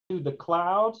to the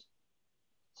cloud,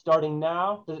 starting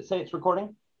now. Does it say it's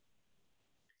recording?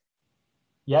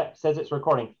 Yeah, it says it's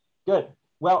recording. Good.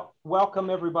 Well, welcome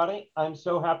everybody. I'm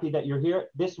so happy that you're here.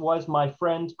 This was my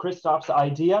friend Christoph's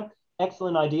idea.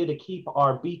 Excellent idea to keep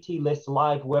our BT List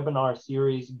live webinar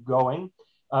series going.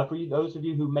 For you, those of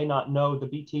you who may not know, the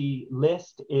BT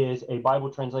List is a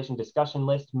Bible translation discussion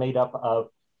list made up of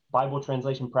Bible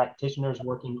translation practitioners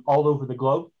working all over the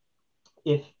globe.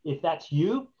 If that's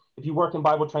you, if you work in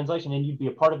Bible translation and you'd be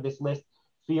a part of this list,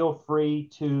 feel free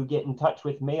to get in touch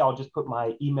with me. I'll just put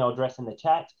my email address in the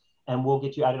chat and we'll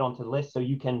get you added onto the list so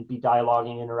you can be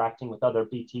dialoguing, interacting with other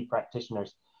BT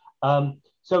practitioners.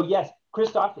 So yes,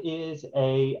 Christoph is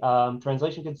a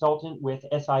translation consultant with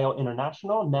SIL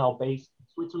International, now based in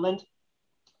Switzerland.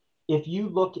 If you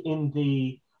look in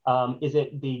the, is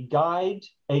it the guide,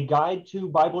 a guide to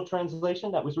Bible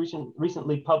translation that was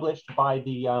recently published by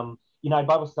the United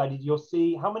Bible Society, you'll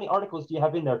see, how many articles do you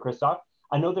have in there, Christoph?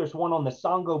 I know there's one on the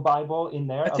Sango Bible in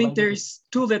there. I think there's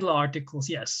 2 little articles,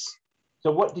 yes.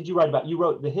 So what did you write about? You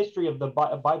wrote the history of the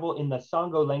Bible in the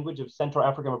Sango language of Central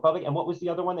African Republic. And what was the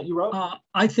other one that you wrote?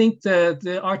 I think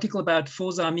the article about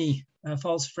faux amis,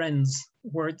 false friends,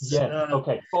 words. Yes,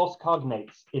 okay, false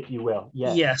cognates, if you will.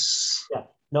 Yes. Yes. Yeah,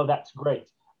 no, that's great.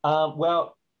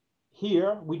 Well,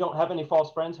 here, we don't have any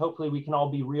false friends. Hopefully we can all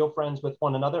be real friends with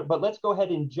one another, but let's go ahead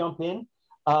and jump in.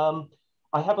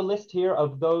 I have a list here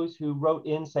of those who wrote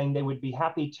in saying they would be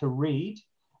happy to read.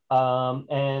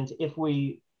 And if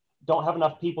we don't have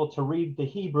enough people to read the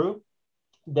Hebrew,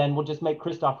 then we'll just make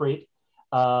Christoph read.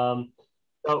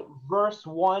 So verse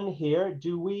 1 here,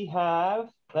 do we have,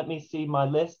 let me see my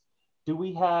list. Do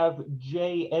we have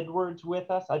Jay Edwards with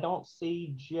us? I don't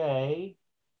see Jay.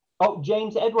 Oh,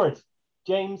 James Edwards.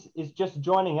 James is just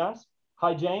joining us.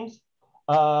 Hi, James.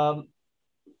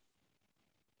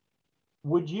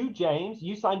 Would you, James,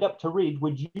 you signed up to read,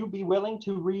 would you be willing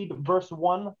to read verse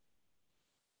 1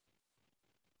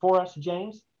 for us,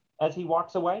 James, as he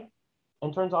walks away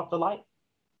and turns off the light?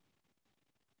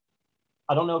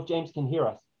 I don't know if James can hear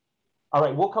us. All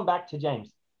right, we'll come back to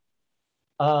James.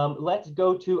 Let's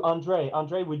go to Andre.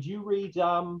 Andre, would you read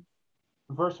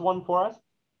verse 1 for us?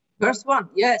 Verse 1,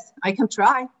 yes, I can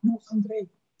try. No, Andre.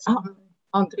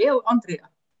 Andre or Andrea?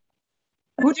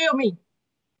 Who do you mean?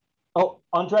 Oh,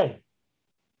 Andre.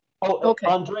 Oh, okay.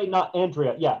 Andre, not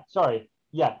Andrea. Yeah, sorry.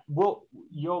 Yeah,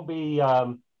 you'll be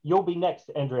next,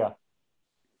 Andrea.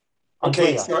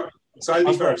 Okay, so I'll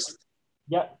be first.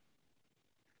 Yeah.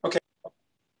 Okay.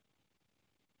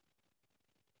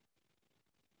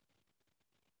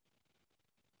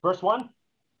 Verse 1.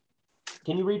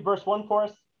 Can you read verse 1 for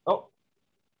us? Oh.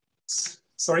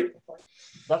 Sorry.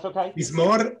 That's okay.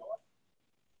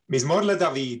 מזמור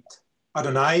לדוד,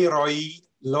 אדוני רואי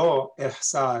לא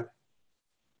אחסר.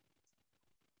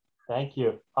 Thank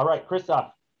you. All right,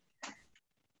 Christoph.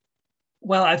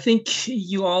 Well, I think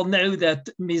you all know that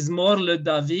Mizmor le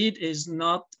David is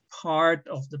not part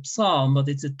of the psalm, but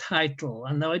it's a title.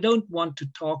 And now I don't want to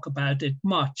talk about it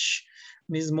much.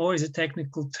 Mizmor is a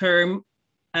technical term,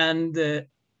 and the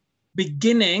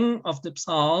beginning of the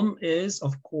psalm is,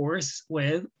 of course,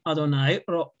 with Adonai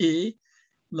ro'i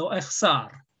lo echsar.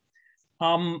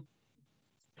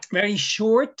 Very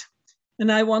short,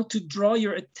 and I want to draw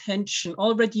your attention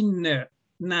already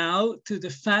now to the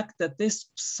fact that this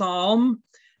psalm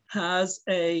has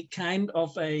a kind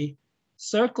of a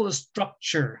circular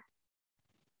structure.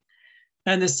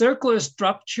 And the circular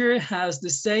structure has the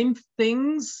same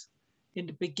things in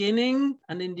the beginning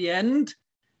and in the end.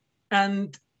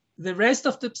 And the rest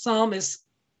of the psalm is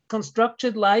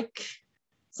constructed like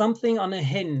something on a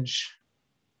hinge.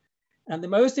 And the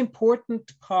most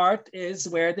important part is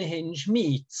where the hinge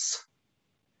meets.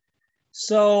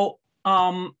 So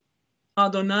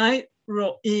Adonai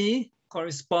ro'i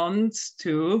corresponds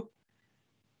to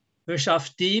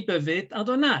V'shafti bevit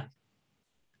Adonai,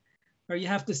 where you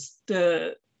have this,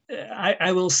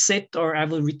 I will sit or I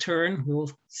will return,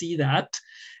 we'll see that,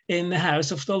 in the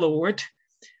house of the Lord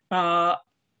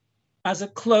as a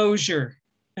closure.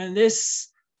 And this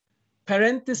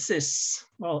parenthesis,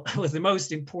 well, was the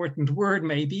most important word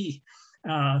maybe.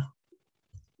 The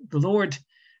Lord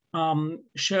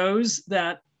shows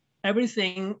that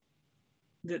everything,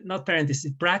 not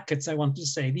parentheses, brackets, I want to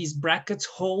say, these brackets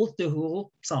hold the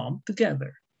whole psalm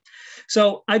together.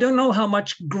 So I don't know how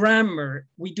much grammar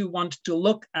we do want to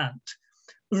look at.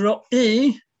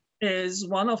 Ro'i is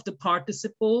one of the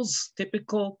participles,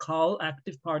 typical call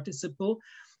active participle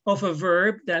of a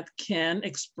verb that can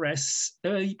express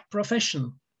a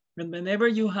profession. And whenever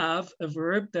you have a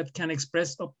verb that can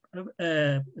express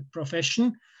a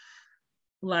profession,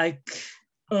 like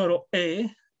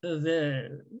ro'i,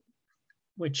 the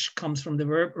which comes from the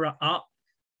verb ra'a,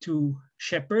 to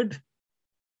shepherd,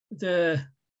 the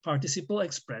participle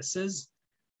expresses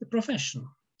the profession.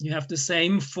 You have the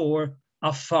same for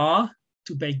afa,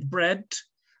 to bake bread,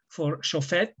 for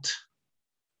shofet,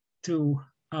 to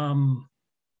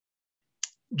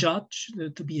judge,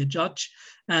 to be a judge,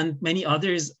 and many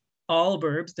others, all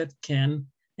verbs that can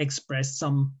express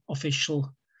some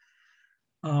official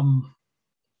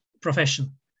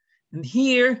profession. And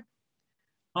here,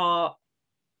 of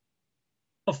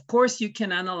course, you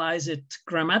can analyze it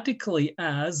grammatically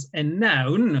as a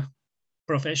noun,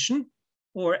 profession,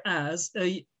 or as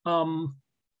a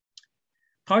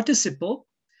participle.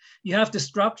 You have the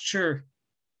structure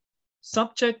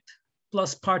subject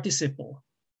plus participle.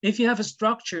 If you have a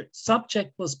structure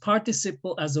subject plus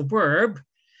participle as a verb,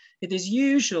 it is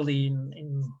usually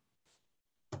in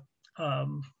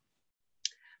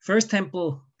First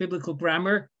Temple biblical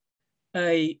grammar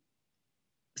a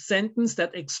sentence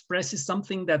that expresses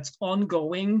something that's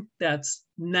ongoing, that's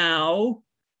now,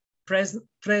 present,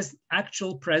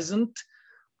 actual present,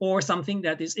 or something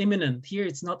that is imminent. Here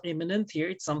it's not imminent, here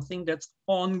it's something that's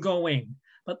ongoing.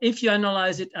 But if you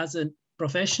analyze it as a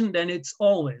profession, then it's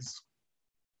always.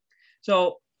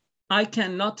 So I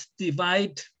cannot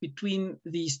divide between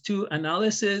these two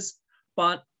analyses,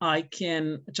 but I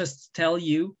can just tell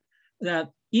you that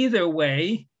either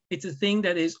way, it's a thing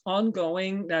that is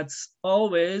ongoing, that's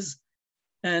always,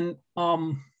 and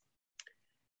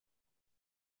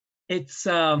it's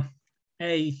a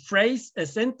phrase, a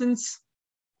sentence,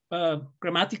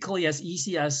 grammatically as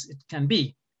easy as it can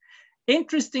be.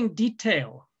 Interesting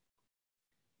detail,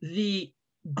 the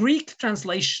Greek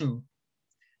translation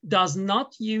does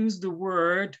not use the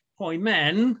word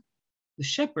poimen, the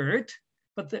shepherd,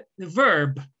 but the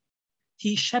verb,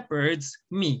 he shepherds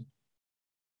me.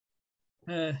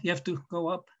 You have to go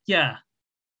up. Yeah.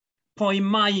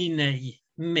 Poimaine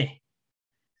me.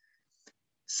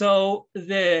 So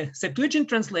the Septuagint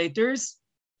translators,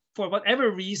 for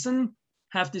whatever reason,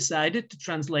 have decided to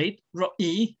translate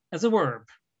roi as a verb.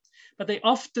 But they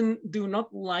often do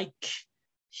not like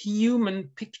human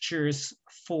pictures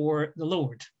for the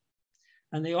Lord.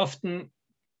 And they often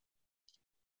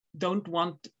don't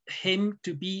want him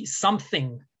to be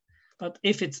something. But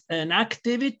if it's an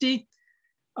activity,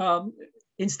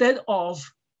 instead of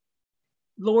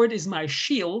Lord is my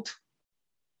shield,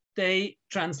 they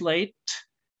translate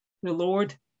the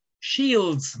Lord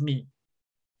shields me.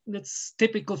 That's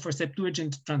typical for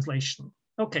Septuagint translation.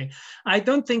 Okay, I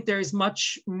don't think there is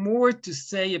much more to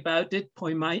say about it.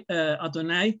 Poimai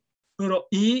Adonai, roi,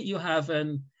 you have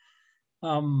an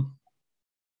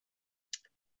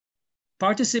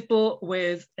participle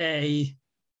with a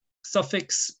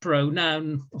suffix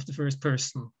pronoun of the first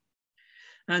person.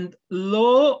 And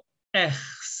lo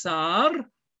echsar,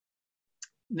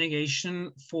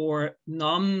 negation for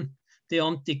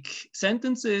non-deontic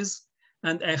sentences,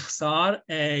 and echsar,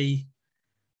 a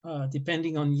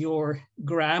depending on your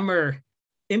grammar,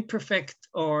 imperfect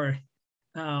or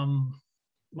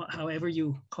however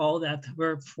you call that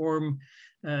verb form,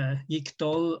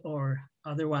 yiktol or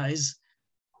otherwise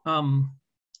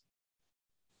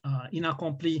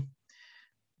inaccompli.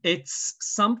 It's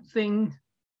something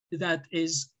that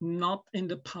is not in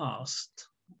the past,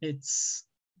 it's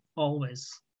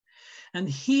always. And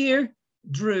here,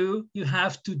 Drew, you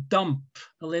have to dump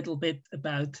a little bit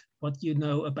about what you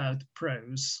know about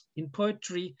prose. In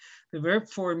poetry, the verb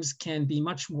forms can be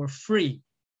much more free.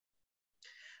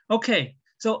 Okay,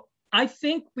 so I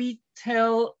think we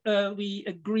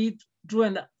agreed, Drew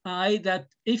and I, that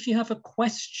if you have a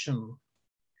question,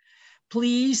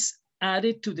 please add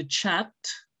it to the chat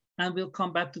and we'll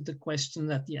come back to the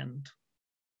question at the end.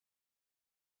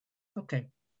 Okay.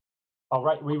 All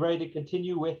right, we ready to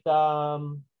continue with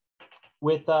verse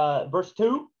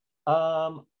 2?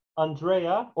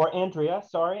 Andrea,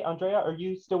 sorry, Andrea, are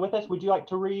you still with us? Would you like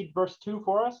to read verse 2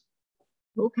 for us?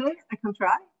 Okay, I can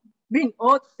try. Min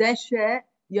ot deshe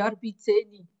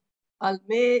yarbitseni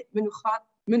alme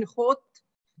minchot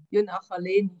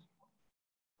yunachaleni.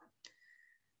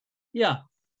 Yeah.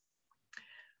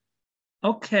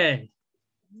 Okay.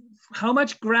 How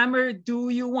much grammar do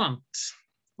you want?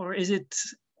 Or is it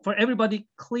for everybody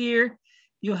clear?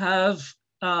 You have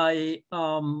a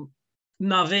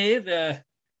nave, the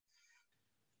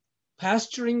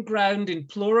pasturing ground in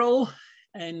plural,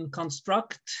 and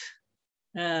construct,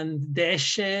 and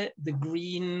deshe, the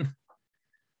green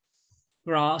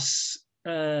grass,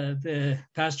 the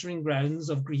pasturing grounds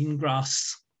of green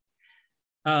grass.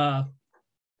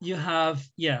 You have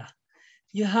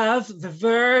the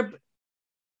verb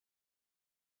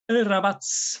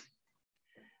rabatz,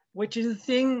 which is a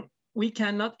thing we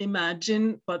cannot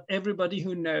imagine, but everybody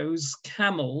who knows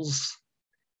camels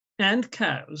and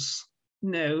cows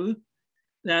know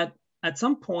that at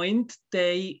some point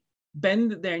they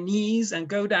bend their knees and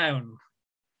go down,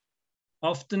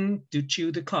 often to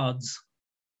chew the cuds.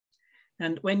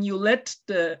 And when you let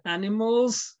the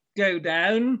animals go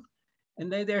down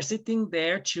and they're sitting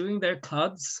there chewing their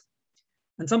cuds,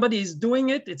 and somebody is doing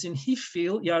it, it's in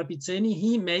Hifil, Yarbitseni,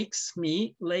 he makes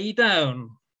me lay down.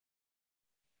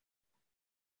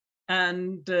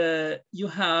 And you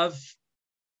have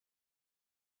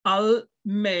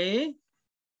al-me.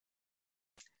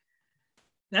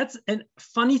 That's a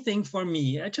funny thing for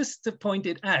me. I just to point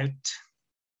it out.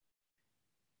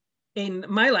 In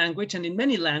my language and in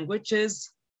many languages,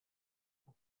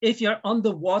 if you're on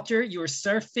the water, you're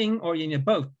surfing or in a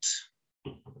boat.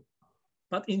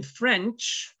 But in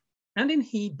French and in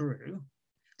Hebrew,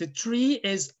 the tree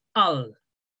is al,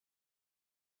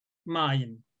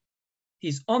 Mayan.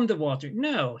 He's on the water.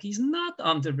 No, he's not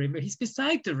on the river. He's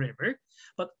beside the river.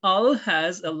 But al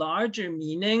has a larger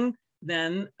meaning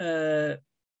than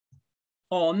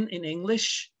on in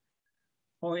English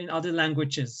or in other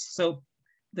languages. So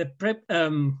the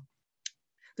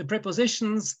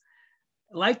prepositions,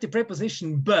 like the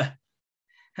preposition b,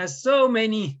 has so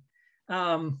many.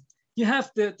 You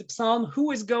have the psalm,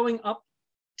 who is going up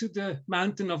to the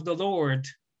mountain of the Lord?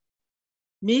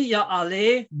 Mi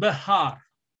ya'aleh behar.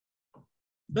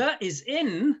 Be is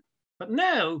in, but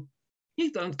no,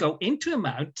 you don't go into a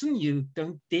mountain. You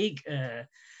don't dig a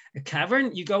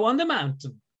cavern. You go on the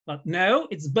mountain. But no,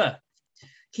 it's be.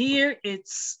 Here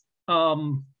it's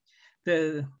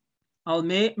the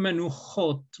alme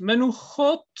menuchot.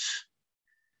 Menuchot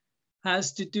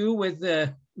has to do with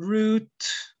the root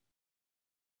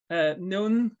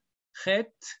nun,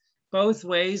 chet, both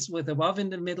ways with the vav in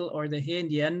the middle or the he in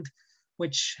the end,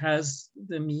 which has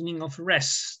the meaning of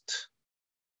rest.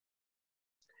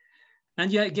 And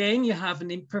yet again, you have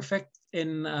an imperfect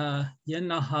in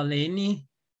yenahaleni,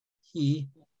 he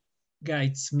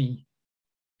guides me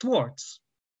towards,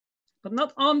 but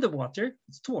not on the water,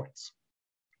 it's towards.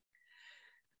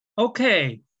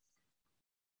 Okay.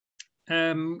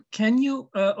 Can you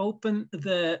open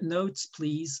the notes,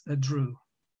 please, Drew?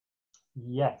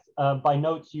 Yes. By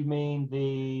notes, you mean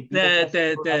the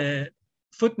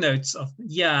footnotes of,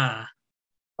 yeah.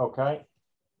 Okay.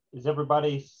 Is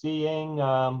everybody seeing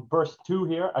verse 2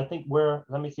 here? I think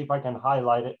let me see if I can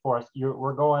highlight it for us.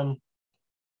 We're going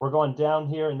down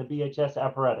here in the BHS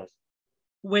apparatus.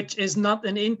 Which is not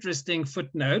an interesting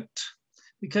footnote,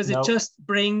 because it just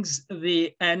brings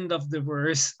the end of the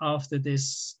verse after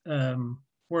this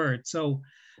word. So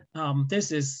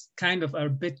this is kind of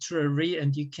arbitrary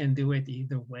and you can do it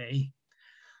either way.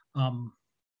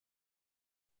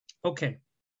 Okay.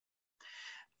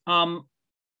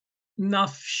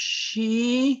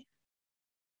 Nafshi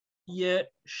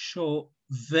yeshovev.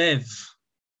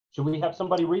 Should we have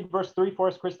somebody read verse 3 for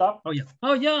us, Christoph? Oh yeah.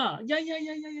 Oh yeah.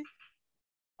 Yeah.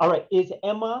 All right. Is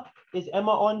Emma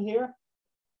on here?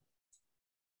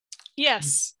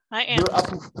 Yes, I am.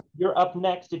 You're up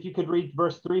next. If you could read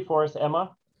verse 3 for us,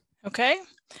 Emma. Okay.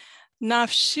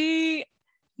 Nafshi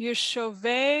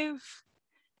yeshovev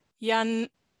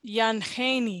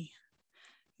yancheni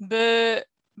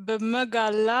b'megale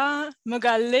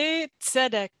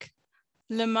tzedek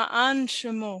lema'an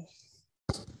shemo.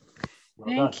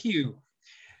 Thank you.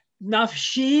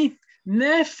 Nafshi,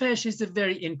 nefesh is a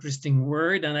very interesting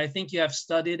word, and I think you have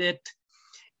studied it.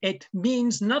 It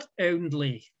means not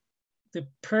only the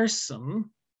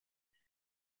person,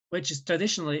 which is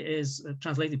traditionally is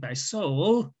translated by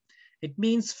soul, it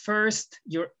means first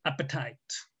your appetite.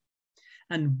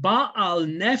 And Ba'al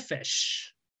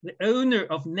Nefesh, the owner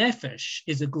of Nefesh,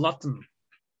 is a glutton.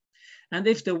 And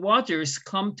if the waters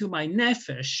come to my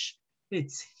Nefesh,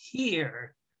 it's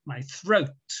here, my throat,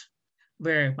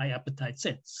 where my appetite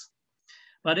sits.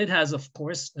 But it has, of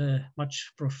course, a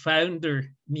much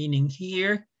profounder meaning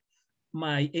here,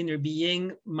 my inner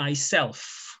being,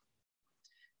 myself.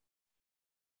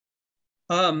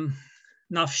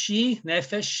 Nafshi,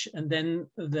 nefesh, and then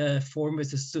the form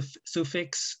with the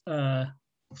suffix of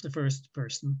the first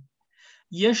person.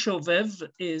 Yeshovev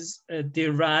is a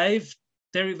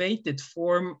derivated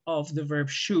form of the verb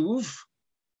shuv,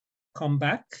 come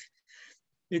back.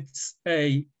 It's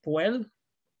a polel,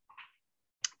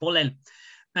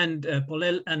 and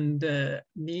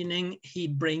meaning he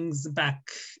brings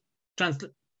back,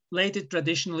 translated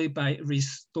traditionally by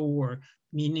restore,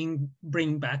 meaning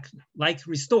bring back, like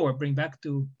restore, bring back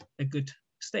to a good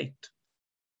state.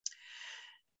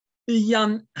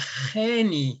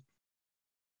 Yancheni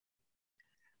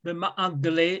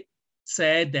b'ma'agle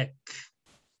tzedek.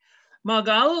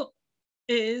 Magal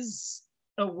is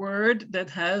a word that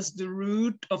has the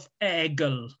root of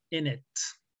egel in it,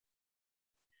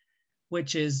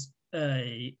 which is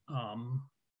a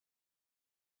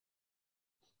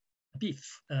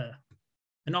beef,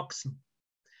 an oxen.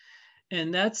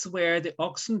 And that's where the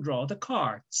oxen draw the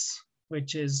carts,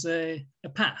 which is a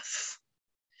path.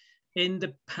 In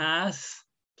the path,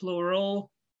 plural,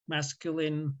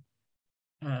 masculine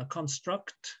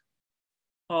construct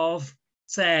of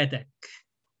tzedek.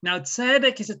 Now,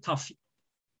 tzedek is a toughie.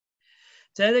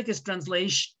 Tzedek is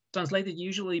translated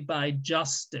usually by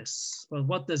justice. Well,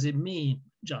 what does it mean,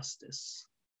 justice?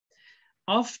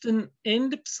 Often in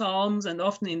the Psalms and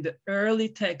often in the early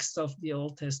texts of the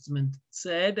Old Testament,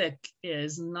 tzedek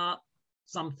is not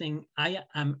something I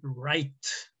am right.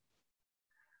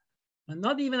 And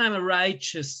not even I'm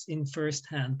righteous in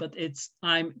firsthand, but it's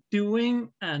I'm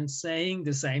doing and saying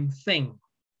the same thing.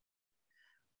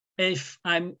 If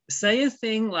I say a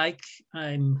thing like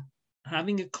I'm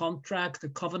having a contract, a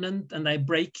covenant, and I'm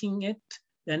breaking it,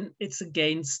 then it's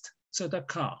against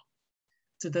tzedakah.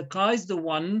 Tzedakah is the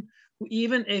one who,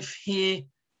 even if he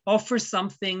offers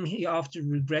something he after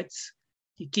regrets,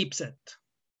 he keeps it.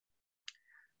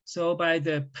 So by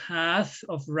the path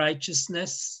of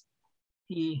righteousness,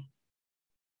 he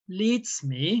leads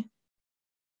me.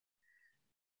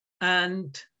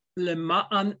 And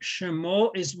Lema'an Shemo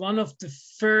is one of the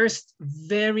first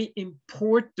very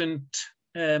important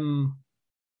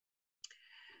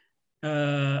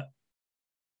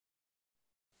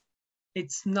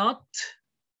it's not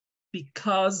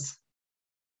because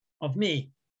of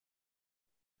me.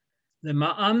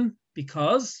 Lema'an,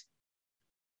 because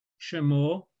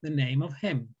Shemo, the name of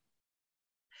him.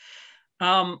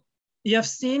 You have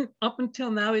seen up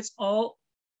until now, it's all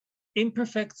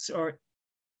imperfects or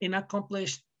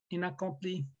inaccomplished,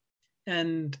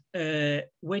 and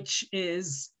which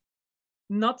is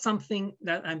not something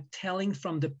that I'm telling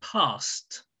from the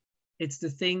past. It's the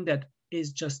thing that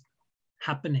is just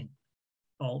happening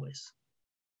always.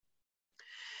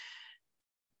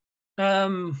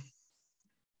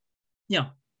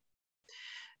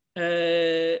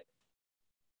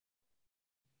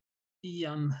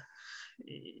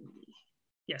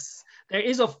 Yes, there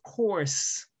is of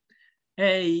course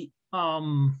a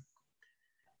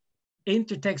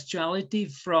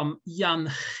intertextuality from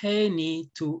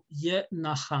Yancheni to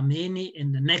Yenachameni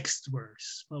in the next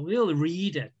verse. Well, we'll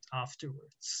read it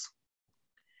afterwards.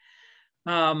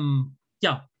 Yenachameni,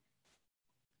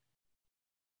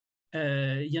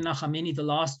 the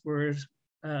last word,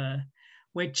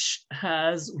 which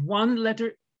has one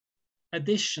letter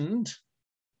additioned.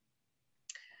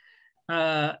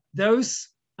 Those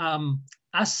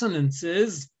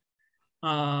assonances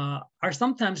are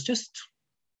sometimes just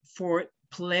for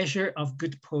pleasure of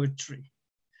good poetry.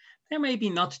 They may be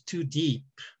not too deep,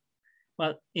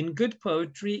 but in good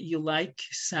poetry, you like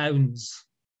sounds.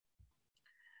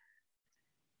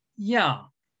 Yeah.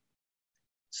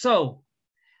 So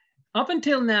up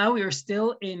until now, we are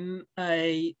still in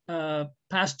a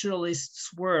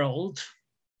pastoralist's world.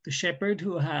 The shepherd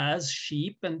who has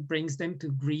sheep and brings them to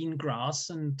green grass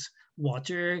and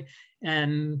water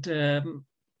and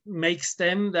makes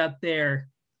them that their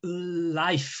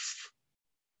life.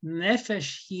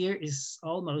 Nefesh here is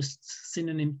almost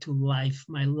synonym to life.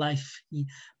 My life he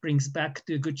brings back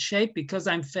to good shape because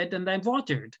I'm fed and I'm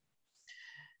watered.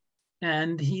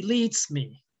 And he leads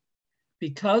me.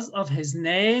 Because of his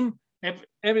name,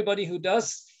 everybody who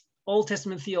does Old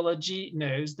Testament theology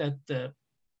knows that the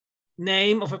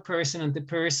name of a person and the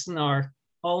person are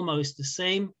almost the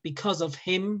same because of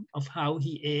him, of how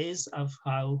he is, of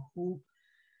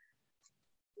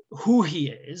who he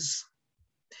is.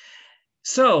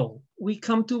 So we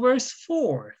come to verse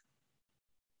 4.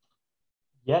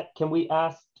 Yeah, can we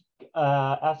ask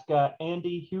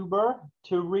Andy Huber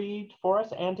to read for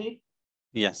us, Andy?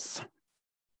 Yes.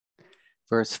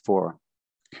 Verse 4.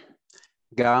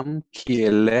 Gam ki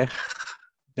elech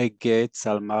beged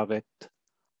salmavet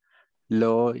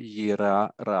lo yira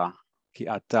ra ki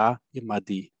ata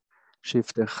imadi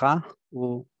shiftecha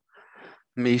u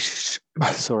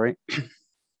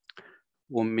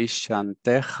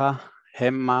umishantecha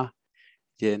hema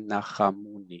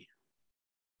yenachamuni.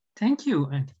 Thank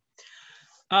you.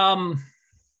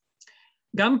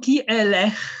 Gam ki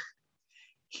elech.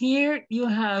 Here you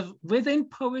have within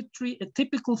poetry a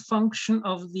typical function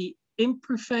of the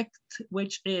imperfect,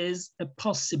 which is a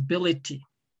possibility.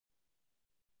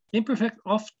 Imperfect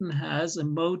often has a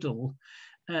modal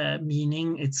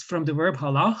meaning. It's from the verb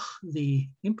halach, the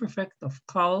imperfect of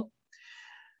kal.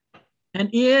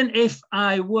 And even if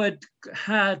I would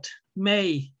had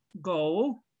may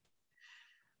go,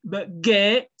 but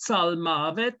ge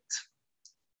tzalmavet,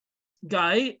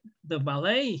 Gai, the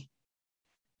valet.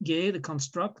 Ge, the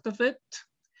construct of it.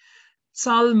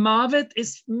 Salmavet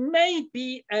is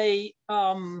maybe a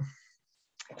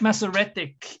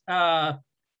Masoretic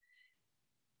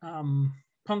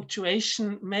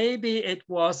punctuation. Maybe it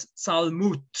was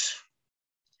Salmut.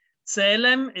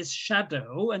 Tselem is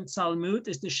shadow, and Salmut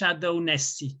is the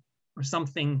shadownessy or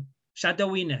something,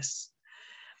 shadowiness.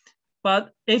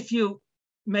 But if you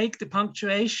make the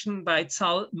punctuation by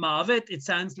Tsal Mavet, it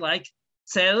sounds like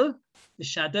Tsel, the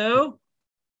shadow,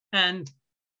 and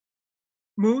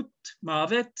Mut,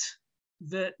 Mavet,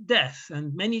 the death.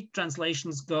 And many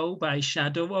translations go by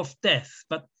shadow of death.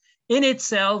 But in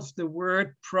itself, the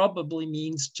word probably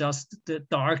means just the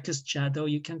darkest shadow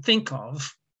you can think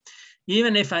of.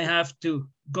 Even if I have to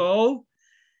go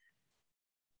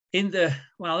in the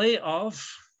valley of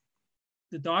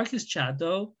the darkest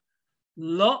shadow,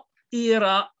 lo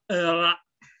ira ra.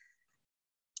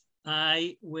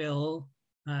 I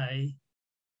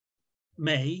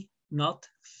may not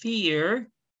fear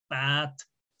bad,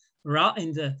 ra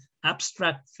in the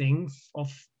abstract thing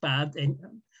of bad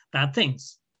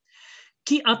things.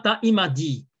 Ki ata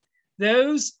imadi.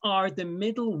 Those are the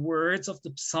middle words of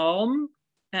the psalm,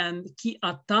 and ki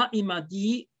ata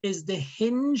imadi is the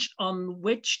hinge on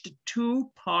which the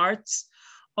two parts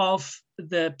of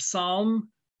the psalm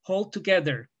hold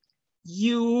together.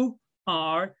 You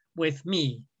are with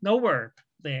me. No verb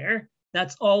there.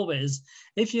 That's always.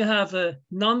 If you have a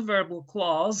non-verbal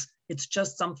clause, it's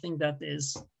just something that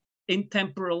is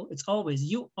intemporal. It's always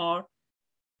you are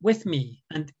with me.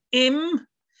 And im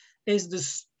is the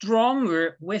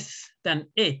stronger with than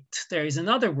it. There is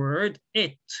another word,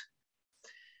 it.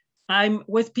 I'm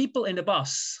with people in the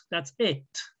bus. That's it.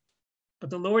 But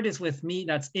the Lord is with me.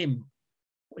 That's im,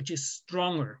 which is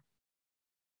stronger.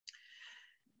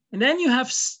 And then you have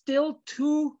still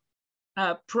two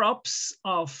props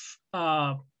of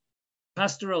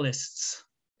pastoralists,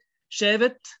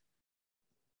 Shevet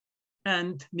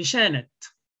and Mishenet,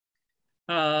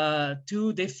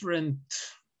 two different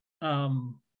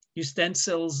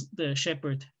utensils the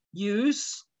shepherd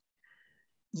use.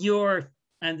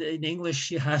 And in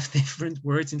English you have different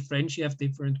words, in French you have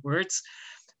different words,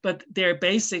 but they're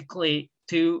basically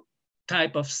two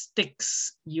type of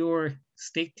sticks, your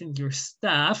stick and your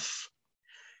staff.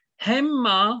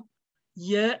 Hemma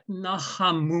ye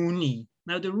nachamuni.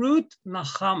 Now the root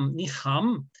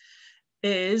nicham,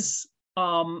 is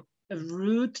a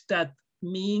root that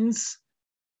means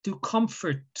to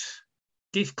comfort,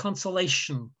 give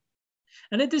consolation.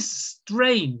 And it is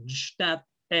strange that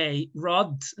a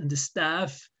rod and the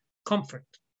staff comfort.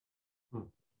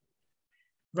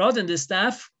 Rod and the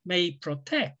staff may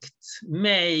protect,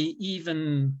 may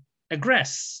even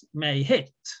aggress, may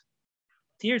hit.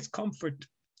 Here's comfort.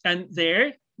 And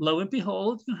there, lo and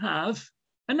behold, you have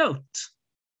a note.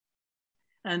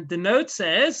 And the note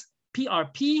says,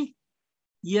 PRP,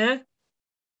 ye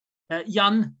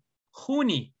yan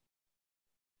chuni,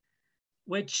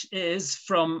 which is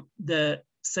from the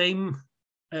same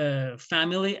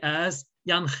family as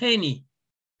Yancheni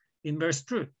in verse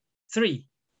 3,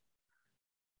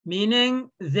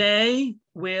 meaning they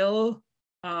will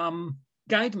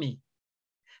guide me.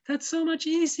 That's so much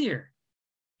easier.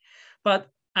 But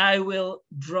I will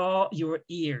draw your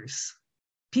ears.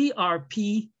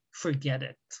 PRP, forget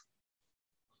it.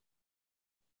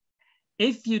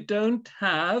 If you don't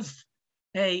have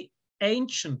an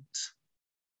ancient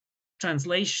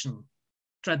translation,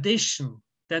 tradition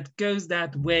that goes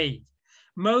that way,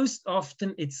 most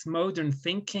often it's modern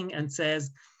thinking and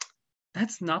says,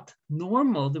 that's not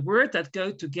normal. The word that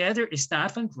go together is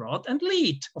staff and rod and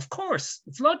lead. Of course,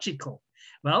 it's logical.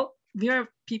 Well, we are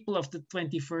people of the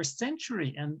 21st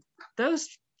century, and those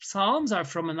psalms are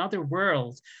from another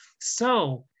world.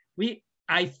 So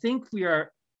I think we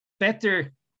are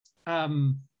better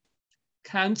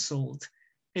counseled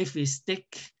if we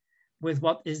stick with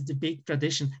what is the big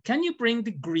tradition. Can you bring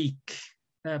the Greek,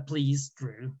 please,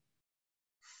 Drew?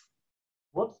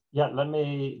 Whoops. Yeah, let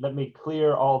me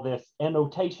clear all this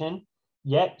annotation.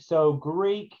 Yeah, so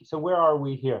Greek. So where are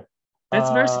we here? That's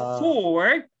verse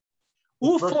 4.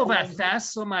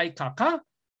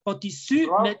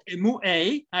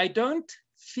 I don't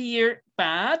fear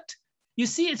bad. You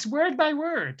see, it's word by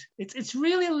word. It's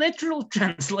really literal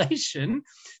translation,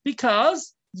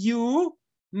 because you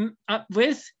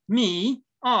with me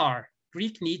are.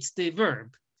 Greek needs the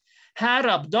verb.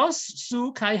 Harabdos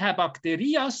su kai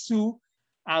habakteria su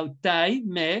autai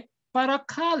me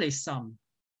parakalisam.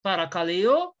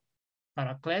 Parakaleo,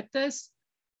 parakletes,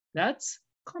 that's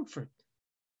comfort.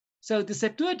 So the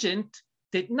Septuagint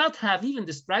did not have even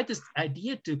the slightest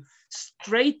idea to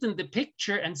straighten the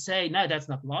picture and say, no, that's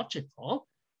not logical.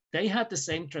 They had the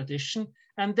same tradition,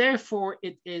 and therefore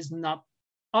it is not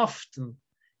often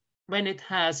when it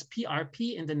has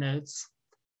PRP in the notes.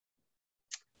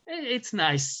 It's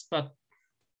nice, but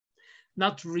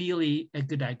not really a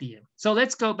good idea. So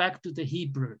let's go back to the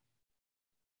Hebrew.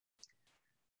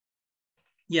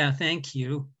 Yeah, thank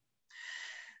you.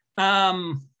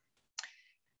 But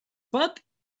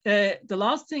the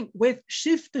last thing with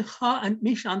Shiftecha and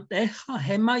Mishantecha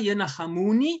Hema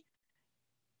Yenachamuni,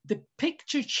 the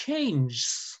picture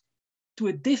changes to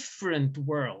a different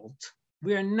world.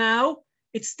 We are now,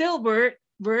 it's still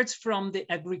words from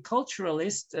the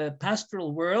agriculturalist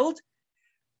pastoral world,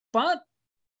 but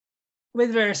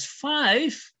with verse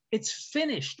 5, it's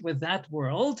finished with that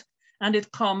world, and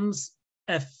it comes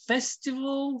a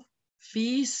festival,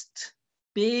 feast,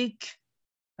 big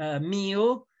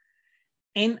meal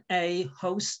in a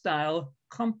hostile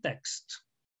context.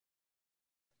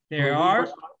 There are,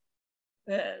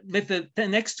 with the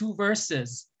next two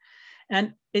verses,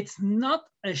 and it's not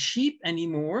a sheep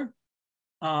anymore,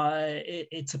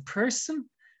 it's a person.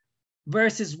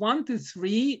 Verses 1 to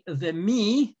 3, the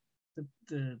me,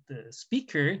 the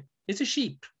speaker, is a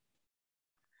sheep.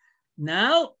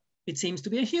 Now it seems to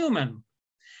be a human.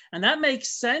 And that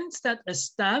makes sense that a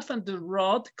staff and the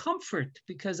rod comfort,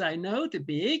 because I know the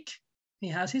big, he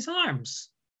has his arms.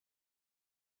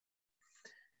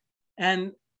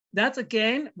 And that's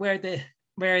again where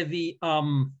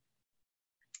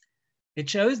it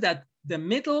shows that the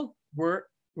middle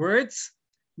words,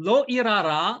 lo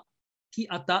irara ki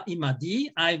ata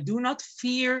imadi, I do not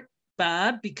fear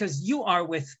bad because you are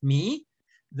with me.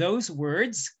 Those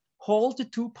words hold the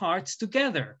two parts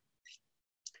together.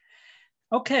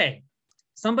 Okay,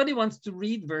 somebody wants to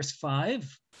read verse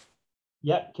 5.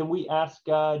 Yeah, can we ask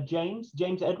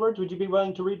James Edwards, would you be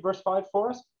willing to read verse 5 for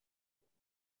us?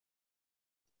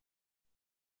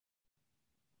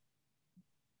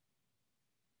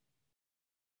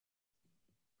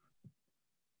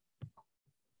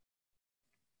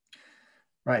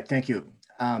 Right, thank you.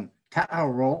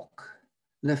 Ta'arok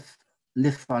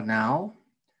lifanau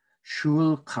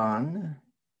shulchan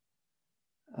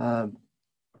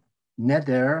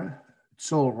neder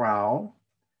tzorau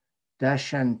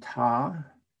dashanta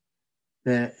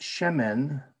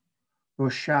beshemen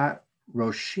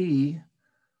roshi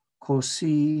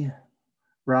kosi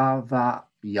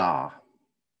ravaya.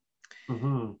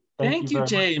 Thank you,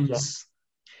 James.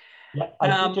 Yeah,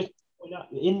 I did just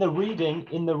in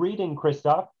the reading,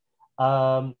 Christoph.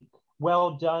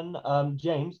 Well done,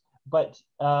 James. But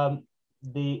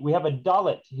we have a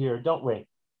dalet here, don't we?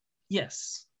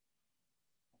 Yes.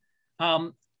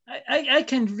 I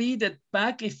can read it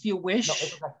back if you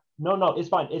wish. No, it's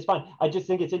fine. It's fine. I just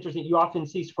think it's interesting. You often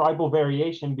see scribal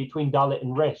variation between dalet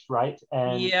and resh, right?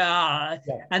 And yeah.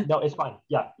 And no, it's fine.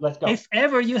 Yeah, let's go. If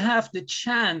ever you have the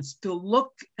chance to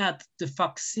look at the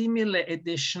facsimile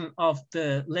edition of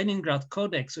the Leningrad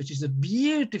Codex, which is a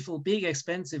beautiful, big,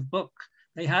 expensive book.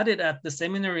 They had it at the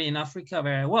seminary in Africa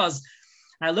where I was.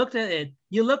 I looked at it.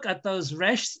 You look at those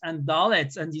reshs and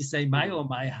dalets and you say, my, oh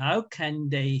my, how can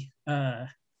they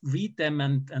read them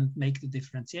and make the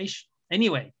differentiation?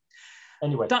 Anyway,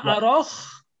 Ta'aroch,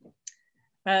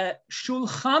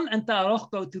 Shulchan and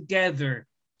Ta'aroch go together.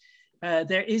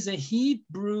 There is a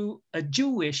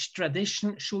Jewish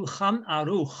tradition, Shulchan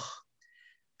Aruch.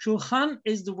 Shulchan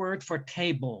is the word for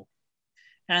table.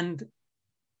 And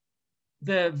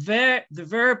the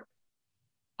verb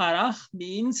arach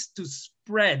means to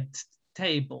spread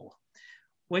table,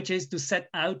 which is to set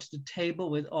out the table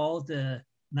with all the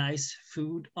nice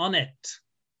food on it.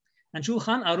 And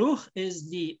Shulchan Aruch is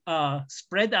the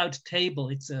spread out table.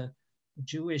 It's a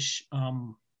Jewish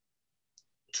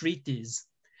treatise.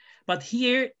 But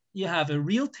here you have a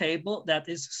real table that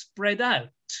is spread out.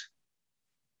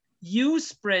 You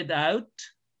spread out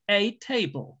a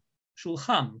table,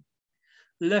 Shulchan,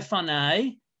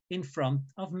 lefanai, in front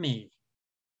of me.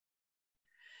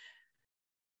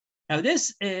 Now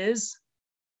this is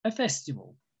a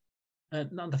festival,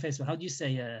 not a festival, how do you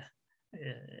say, a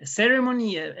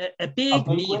ceremony, a big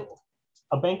meal.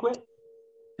 A banquet?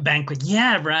 A banquet,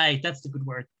 yeah, right, that's the good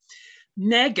word.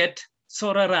 Neged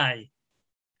sorarai.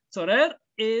 Sorer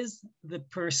is the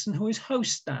person who is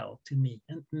hostile to me,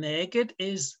 and neged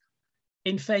is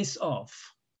in face of.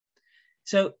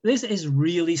 So this is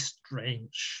really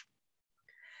strange.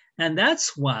 And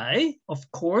that's why, of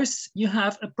course, you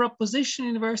have a proposition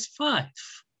in verse 5.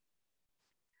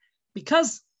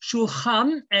 Because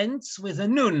Shulchan ends with a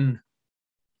nun,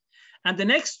 and the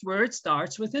next word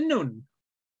starts with a nun.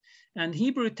 And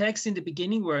Hebrew texts in the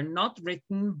beginning were not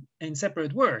written in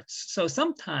separate words. So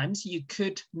sometimes you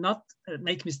could not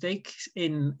make mistakes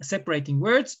in separating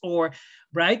words or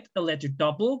write a letter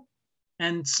double.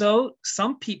 And so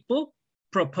some people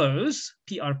propose,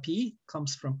 PRP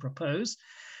comes from propose,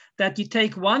 that you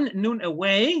take one nun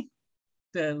away,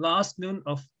 the last nun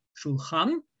of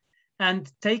Shulchan,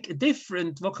 and take a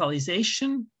different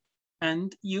vocalization,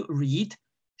 and you read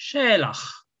Shelach,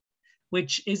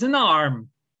 which is an arm.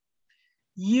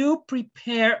 You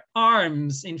prepare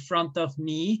arms in front of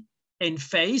me in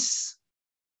face.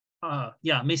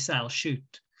 Missile,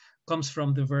 shoot, comes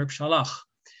from the verb shalach.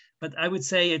 But I would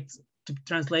say it, to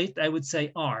translate, I would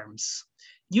say arms.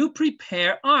 You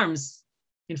prepare arms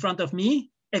in front of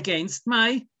me against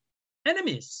my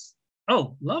enemies.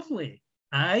 Oh, lovely.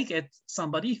 I get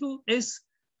somebody who is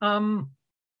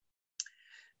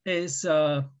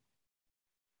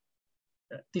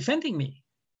defending me.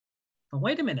 But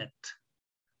wait a minute.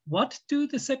 What do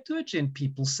the Septuagint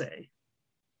people say?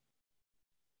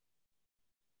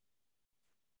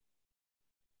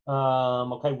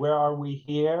 Okay, where are we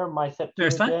here? My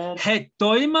Septuagint.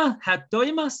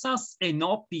 Hetoimasas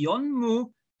enopion mu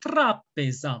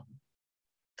trapezam.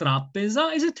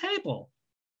 Trapeza is a table,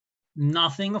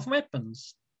 nothing of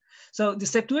weapons. So the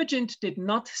Septuagint did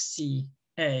not see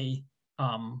a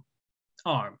arm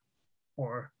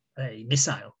or a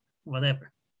missile,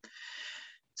 whatever.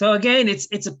 So again,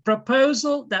 it's a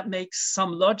proposal that makes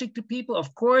some logic to people.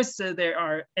 Of course, there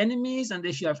are enemies, and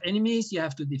if you have enemies, you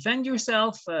have to defend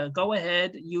yourself. Go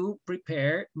ahead, you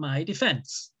prepare my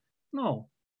defense. No,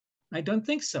 I don't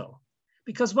think so.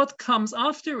 Because what comes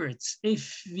afterwards,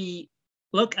 if we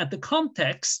look at the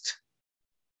context,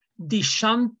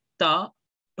 Dishanta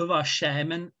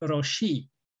vashemen roshi.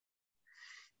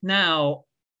 Now,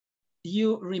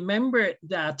 you remember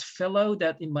that fellow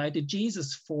that invited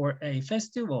Jesus for a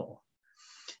festival,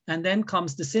 and then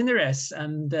comes the sinneress,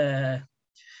 and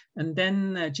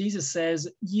then Jesus says,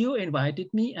 you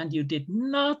invited me and you did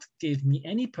not give me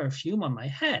any perfume on my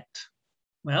head.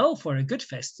 Well, for a good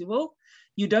festival,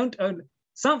 you don't own.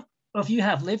 Some of you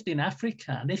have lived in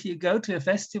Africa, and if you go to a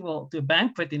festival, to a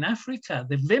banquet in Africa,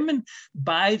 the women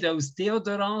buy those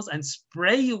deodorants and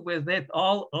spray you with it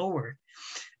all over.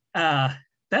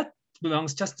 That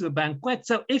belongs just to a banquet.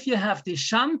 So if you have the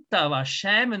Shanta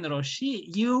Vashem and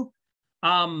Roshi, you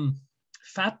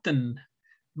fatten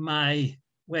my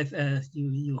with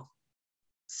you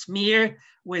smear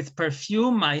with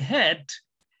perfume my head.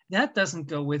 That doesn't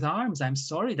go with arms. I'm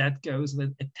sorry. That goes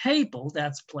with a table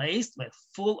that's placed with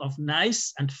full of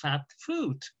nice and fat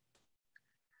food.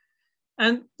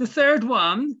 And the third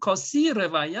one, kosi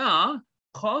revaya,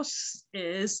 kos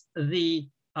is the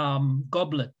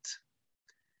goblet.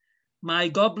 My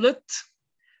goblet,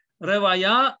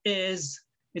 revaya is,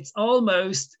 it's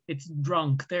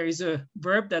drunk. There is a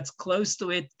verb that's close to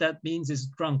it that means it's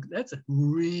drunk. That's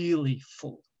really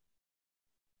full.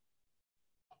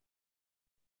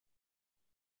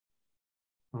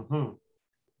 Mm-hmm.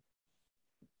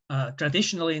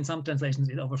 Traditionally, in some translations,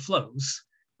 it overflows,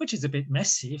 which is a bit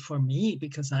messy for me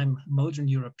because I'm modern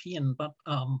European, but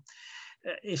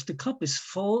if the cup is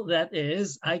full, that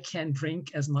is, I can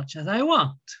drink as much as I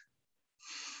want.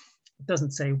 It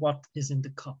doesn't say what is in the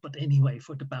cup, but anyway,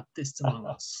 for the Baptists among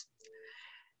us.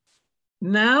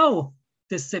 Now,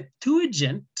 the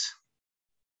Septuagint,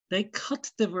 they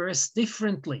cut the verse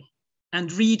differently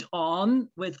and read on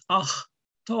with ach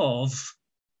tov,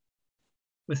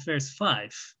 with verse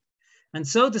 5. And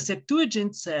so the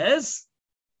Septuagint says,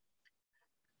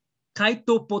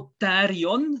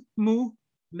 kaitopotarion mu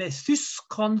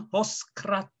methuskon hos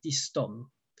kratiston.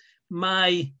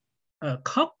 My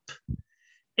cup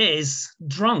is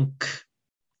drunk,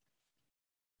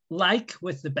 like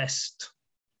with the best.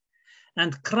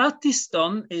 And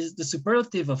kratiston is the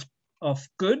superlative of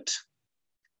good.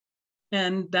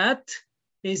 And that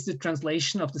is the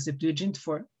translation of the Septuagint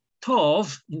for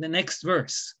tov in the next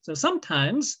verse. So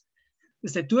sometimes the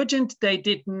Septuagint, they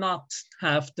did not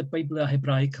have the Biblia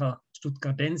Hebraica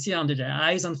Stuttgartensia under their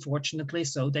eyes, unfortunately,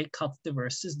 so they cut the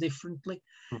verses differently,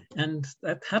 and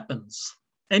that happens.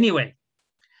 Anyway,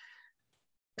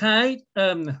 Kai,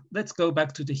 let's go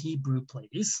back to the Hebrew,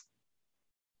 please.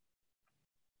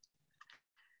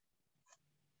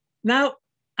 Now,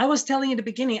 I was telling you in the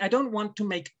beginning, I don't want to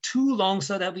make too long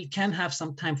so that we can have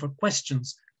some time for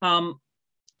questions.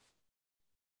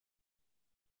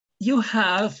 You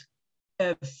have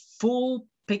a full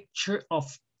picture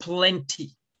of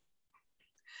plenty.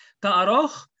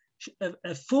 Ta'aroch,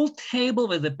 a full table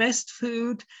with the best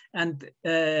food and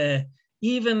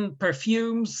even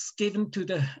perfumes given to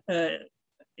the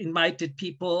invited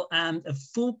people and a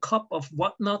full cup of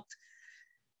whatnot.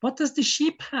 What does the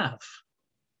sheep have?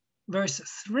 Verse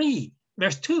 2.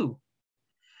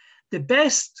 The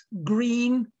best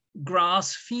green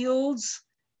grass fields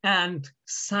and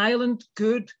silent,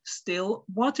 good, still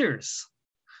waters.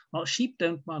 Well, sheep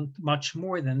don't want much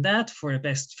more than that for a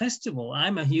best festival.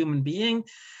 I'm a human being.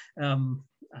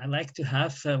 I like to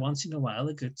have once in a while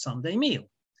a good Sunday meal.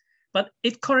 But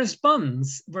it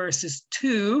corresponds verses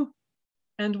 2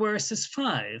 and verses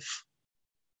 5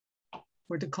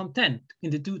 for the content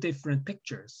in the two different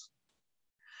pictures.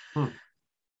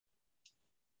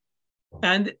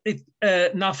 And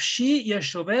Nafshi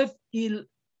Yeshovev,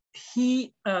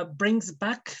 he brings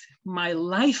back my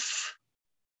life.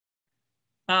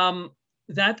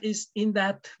 That is in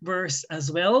that verse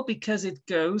as well, because it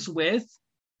goes with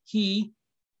he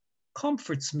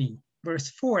comforts me, verse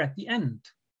 4 at the end.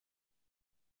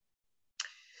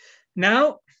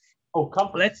 Now,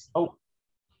 let's. Oh,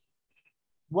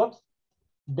 whoops!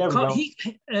 There we go.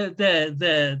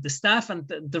 The staff and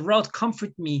the rod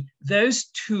comfort me. Those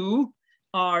two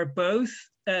are both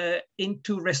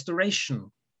into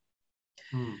restoration.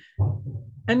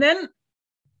 And then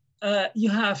you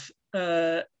have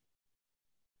the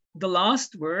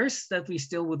last verse that we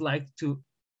still would like to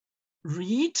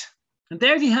read. And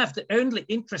there we have the only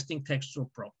interesting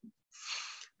textual problem.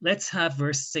 Let's have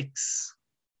verse 6.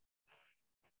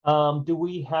 Do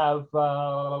we have,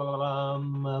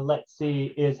 let's see,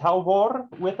 is Halvor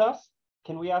with us?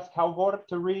 Can we ask Halvor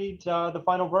to read the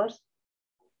final verse?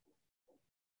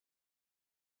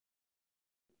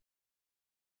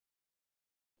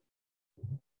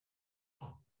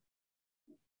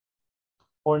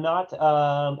 Or not?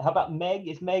 How about Meg?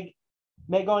 Is Meg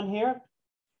on here?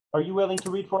 Are you willing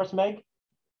to read for us, Meg?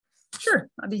 Sure,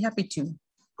 I'd be happy to.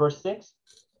 Verse 6.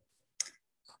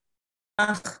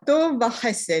 אך טוב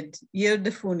וחסד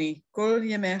ירדפוני כל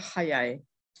ימי חיי,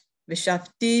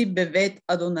 ושבתי בבית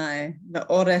אדוני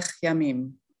לאורך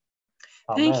ימים.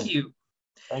 Thank you.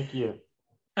 Thank you.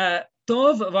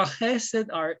 Tov v'chesed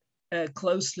are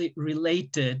closely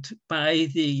related by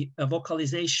the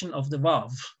vocalization of the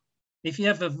vav. If you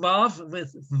have a vav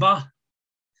with va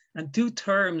and two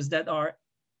terms that are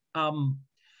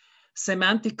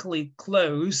semantically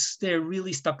close, they're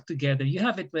really stuck together. You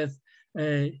have it with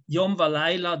Yom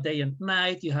Valayla, day and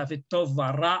night. You have it Tov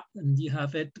Vara, and you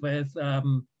have it with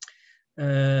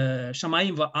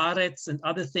Shamayim Va'aretz and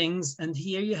other things. And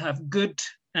here you have good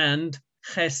and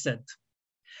Chesed.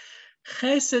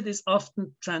 Chesed is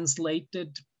often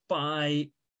translated by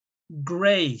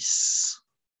grace,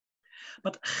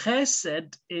 but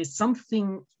Chesed is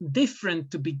something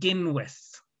different to begin with.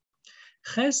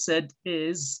 Chesed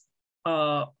is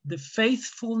the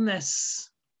faithfulness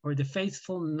or the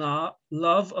faithful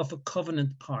love of a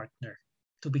covenant partner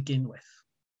to begin with.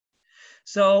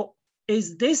 So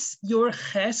is this your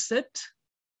chesed?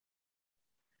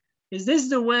 Is this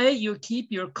the way you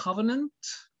keep your covenant?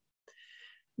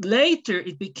 Later,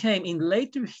 it became, in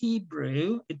later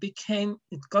Hebrew, it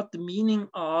got the meaning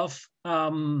of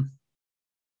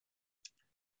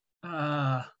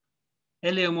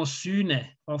eleemosune,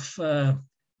 of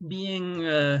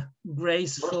being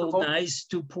graceful, nice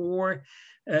to poor.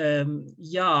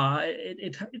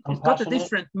 It got a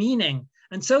different meaning.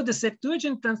 And so the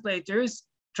Septuagint translators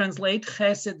translate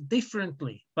chesed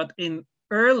differently. But in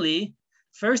early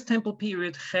First Temple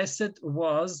period, chesed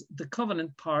was the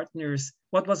covenant partners,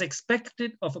 what was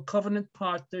expected of a covenant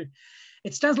partner.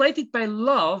 It's translated by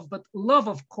love, but love,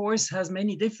 of course, has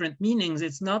many different meanings.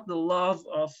 It's not the love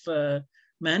of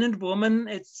man and woman.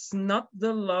 It's not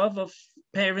the love of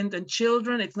parent and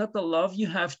children. It's not the love you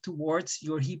have towards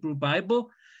your Hebrew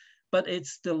Bible, but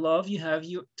it's the love you have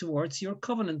towards your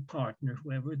covenant partner,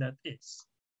 whoever that is.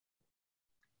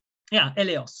 Yeah,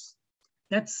 eleos.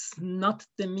 That's not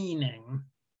the meaning.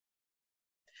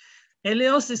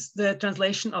 Eleos is the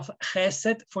translation of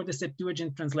chesed for the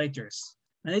Septuagint translators.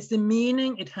 And it's the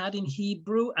meaning it had in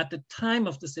Hebrew at the time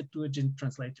of the Septuagint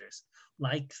translators,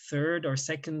 like 3rd or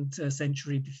 2nd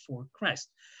century before Christ.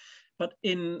 But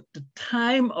in the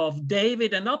time of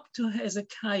David and up to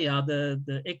Hezekiah,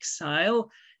 the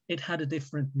exile, it had a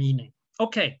different meaning.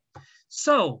 Okay,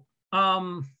 so,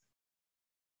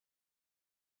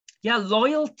 yeah,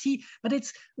 loyalty, but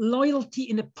it's loyalty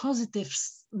in a positive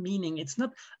meaning. It's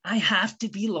not, I have to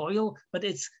be loyal, but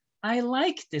it's, I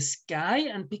like this guy,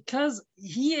 and because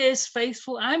he is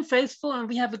faithful, I'm faithful, and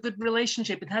we have a good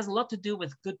relationship. It has a lot to do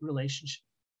with good relationship.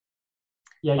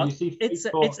 Yeah, but you see,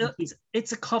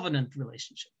 it's a covenant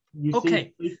relationship. You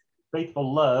see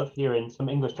faithful love here in some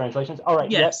English translations. All right.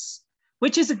 Yes,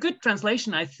 which is a good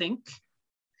translation, I think.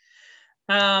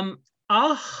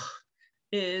 Ach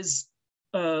is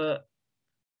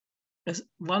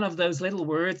one of those little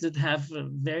words that have a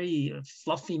very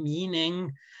fluffy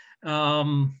meaning,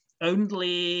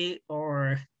 only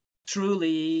or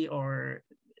truly, or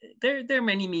there are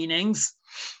many meanings.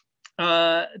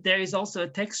 There is also a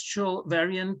textual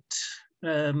variant.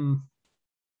 On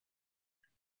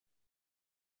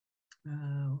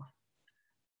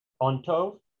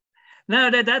Tov?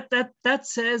 No, that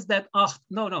says that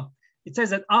it says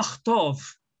that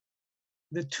Achtov,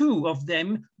 the two of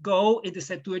them go in the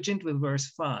Septuagint with verse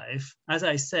 5. As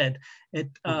I said,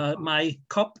 my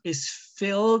cup is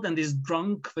filled and is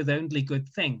drunk with only good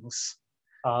things.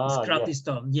 Yes.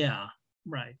 Yeah,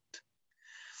 right.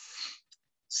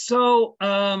 So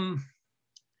the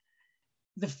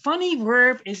funny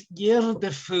verb is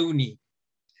yirdefuni.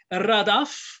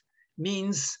 Radaf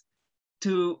means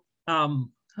to, how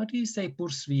do you say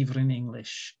poursuivre in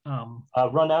English?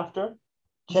 Run after?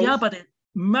 Chase? Yeah, but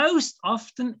most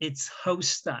often it's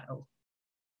hostile.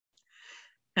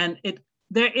 And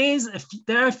there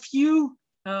are a few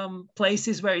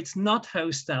places where it's not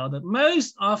hostile, but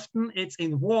most often it's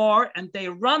in war and they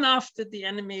run after the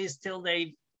enemies till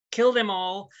they kill them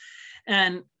all.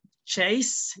 And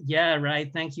chase, yeah,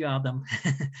 right, thank you, Adam.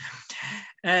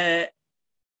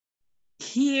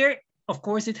 Here, of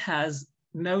course, it has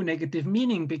no negative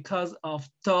meaning because of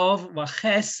tov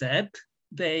v'chesed.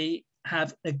 They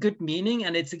have a good meaning,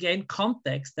 and it's again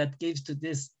context that gives to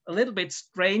this a little bit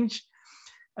strange.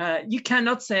 You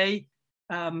cannot say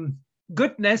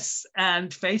goodness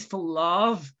and faithful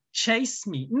love chase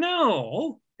me.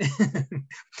 No,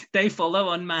 they follow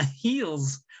on my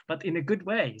heels, but in a good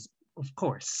way, of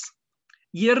course.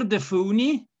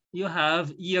 Yirdefuni, you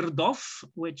have yirdof,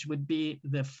 which would be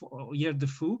the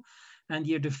yirdefu, and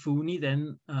yirdefuni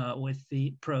then with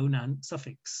the pronoun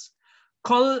suffix.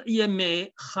 Kol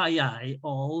yemei chayai,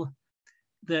 all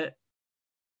the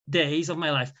days of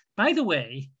my life. By the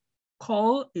way,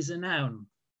 kol is a noun,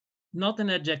 not an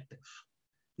adjective.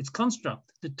 It's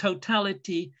construct, the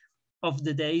totality of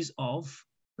the days of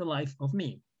the life of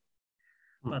me.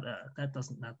 But that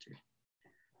doesn't matter.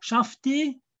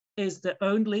 Shafti is the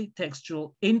only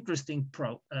textual interesting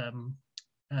problem,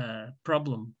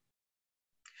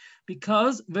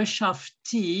 because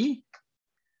v'shafti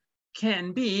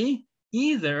can be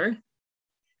either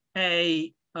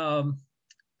a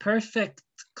perfect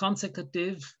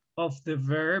consecutive of the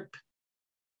verb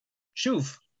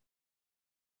shuv,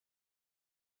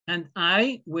 and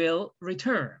I will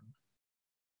return,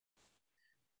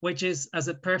 which is as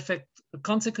a perfect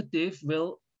consecutive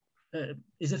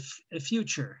is a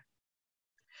future.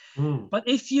 But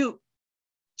if you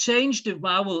change the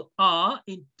vowel a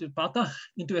into patach,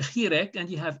 into a chirek, and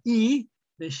you have I,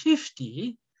 the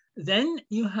shifty, then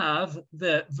you have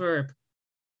the verb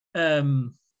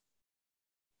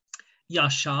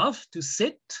yashav, to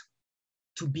sit,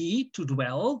 to be, to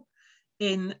dwell,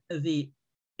 in the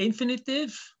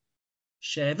infinitive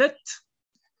shevet,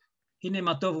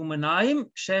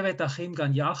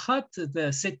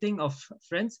 the sitting of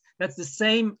friends. That's the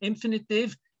same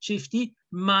infinitive shifty,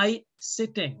 my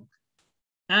sitting.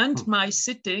 And my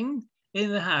sitting in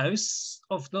the house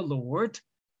of the Lord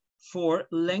for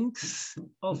length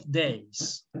of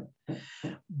days.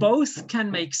 Both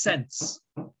can make sense.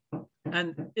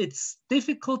 And it's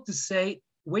difficult to say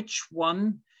which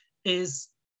one is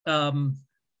the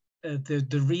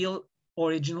real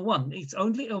original one. It's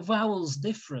only a vowels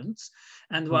difference,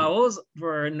 and vowels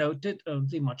were noted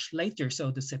only much later.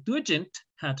 So the Septuagint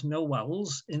had no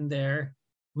vowels in there,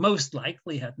 most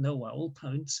likely had no vowel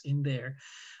counts in their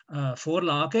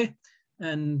Vorlage.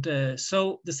 And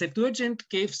so the Septuagint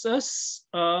gives us,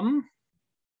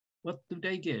 what do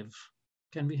they give?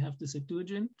 Can we have the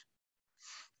Septuagint?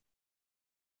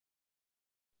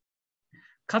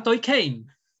 Katoikein,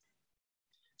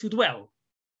 to dwell,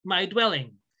 my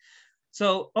dwelling.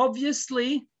 So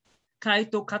obviously,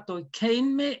 kaito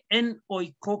katoikein me en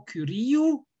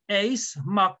oikokuriu eis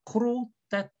makru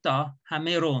teta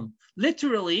hameron.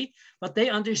 Literally, but they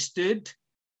understood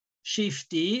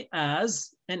shifti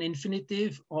as an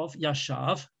infinitive of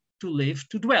yashav, to live,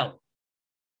 to dwell.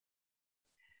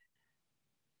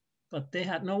 But they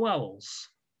had no vowels.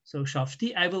 So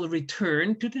shafti, I will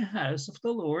return to the house of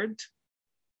the Lord,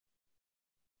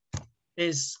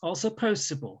 is also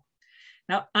possible.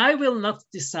 Now, I will not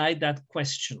decide that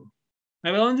question.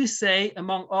 I will only say,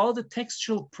 among all the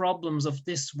textual problems of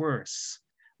this verse,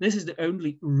 this is the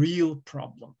only real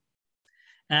problem.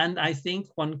 And I think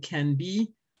one can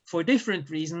be, for different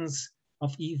reasons,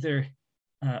 of either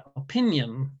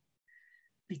opinion,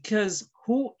 because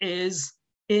who is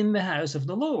in the house of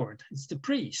the Lord? It's the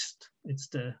priest. It's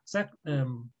the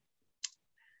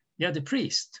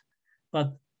priest.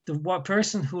 But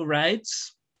person who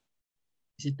writes,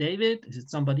 is it David? Is it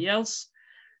somebody else?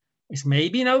 Is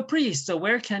maybe no priest. So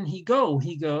where can he go?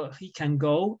 He can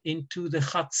go into the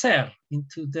chatzer,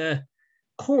 into the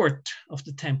court of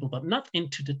the temple, but not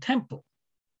into the temple.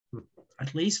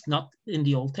 At least not in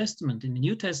the Old Testament. In the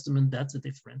New Testament, that's a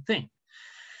different thing.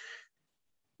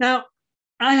 Now,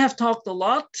 I have talked a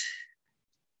lot.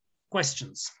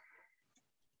 Questions?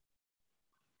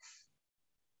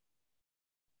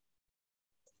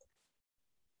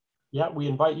 Yeah, we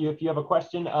invite you, if you have a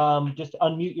question, just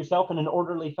unmute yourself in an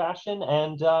orderly fashion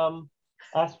and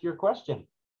ask your question.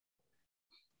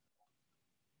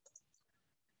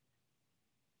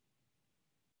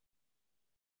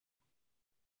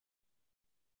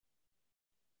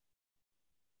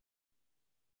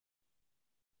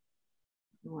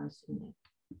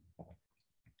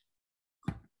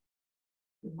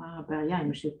 מה הבעיה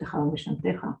עם שבטך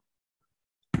ומשנתך?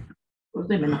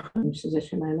 שזה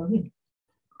של האלוהים.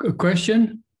 A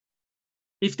question?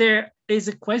 If there is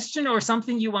a question or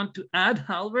something you want to add,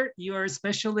 Halvard, you are a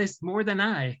specialist more than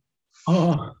I.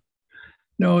 Oh,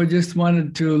 no, I just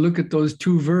wanted to look at those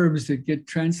two verbs that get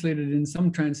translated in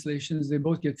some translations. They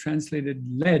both get translated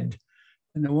led.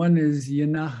 And the one is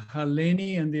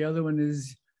Yenahaleni and the other one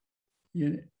is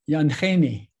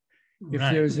Yancheni. If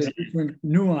Right. there's a different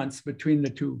nuance between the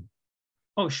two.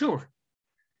 Oh, sure.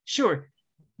 Sure.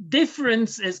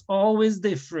 Difference is always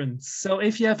difference. So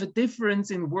if you have a difference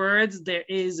in words, there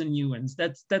is a nuance.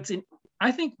 That's in,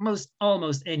 I think,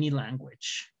 almost any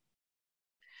language.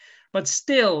 But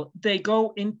still, they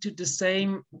go into the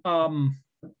same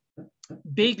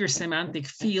bigger semantic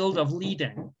field of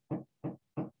leading.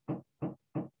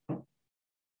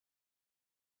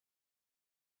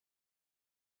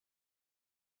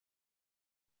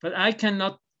 But I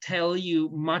cannot tell you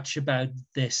much about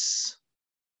this.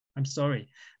 I'm sorry.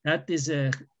 That is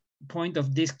a point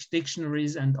of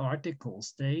dictionaries and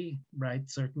articles. They write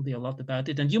certainly a lot about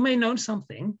it. And you may know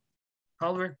something.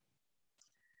 Halvard,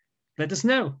 let us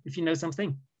know if you know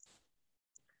something.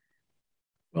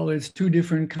 Well, it's two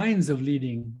different kinds of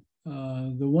leading.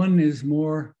 The one is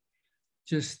more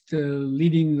just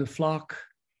leading the flock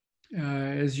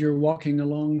as you're walking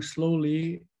along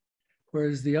slowly,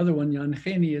 whereas the other one,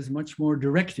 Yancheni, is much more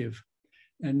directive.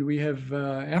 And we have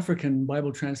African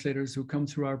Bible translators who come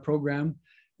through our program,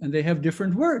 and they have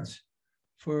different words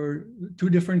for two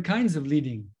different kinds of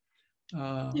leading.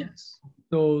 Yes.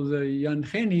 So the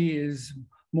Yancheni is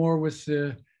more with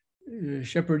the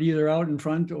shepherd either out in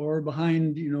front or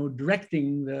behind,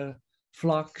 directing the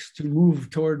flocks to move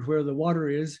toward where the water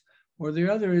is, or the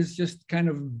other is just kind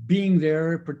of being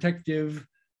there, protective,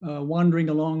 wandering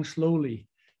along slowly.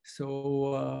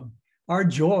 So our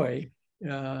joy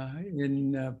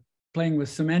in playing with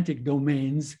semantic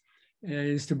domains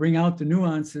is to bring out the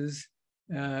nuances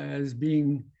as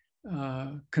being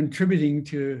contributing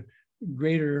to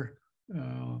greater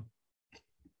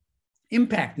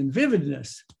impact and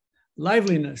vividness,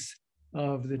 liveliness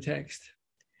of the text.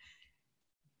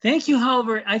 Thank you,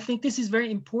 Halvard. I think this is very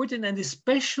important, and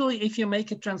especially if you make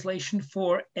a translation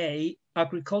for a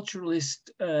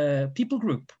agriculturalist people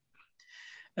group.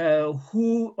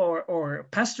 Or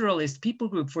pastoralist people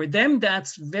group, for them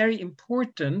that's very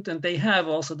important, and they have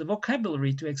also the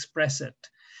vocabulary to express it.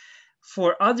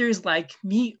 For others like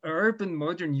me, urban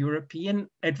modern European,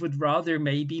 it would rather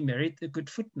maybe merit a good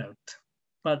footnote.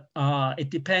 But it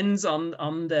depends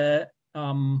on the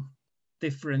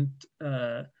different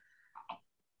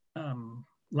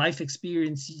life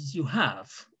experiences you have.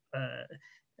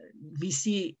 We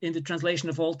see in the translation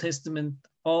of Old Testament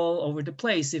all over the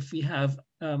place. If we have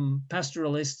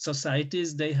pastoralist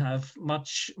societies, they have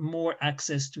much more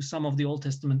access to some of the Old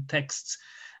Testament texts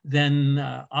than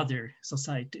other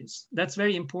societies. That's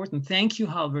very important. Thank you,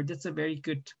 Halvard. That's a very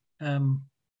good,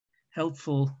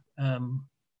 helpful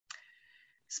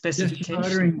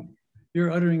specification. Yes,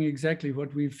 you're uttering exactly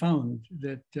what we found,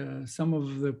 that some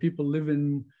of the people live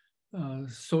in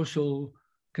social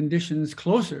conditions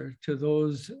closer to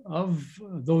those of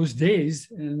those days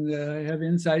and have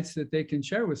insights that they can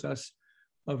share with us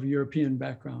of European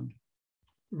background.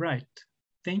 Right,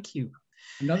 thank you.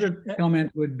 Another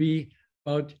comment would be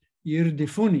about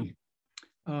Yirdifuni.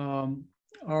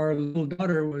 Our little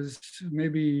daughter was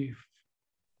maybe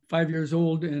 5 years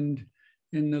old, and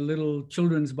in the little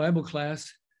children's Bible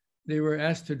class, they were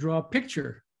asked to draw a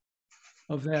picture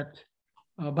of that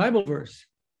Bible verse.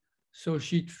 So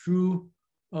she drew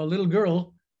a little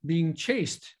girl being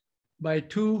chased by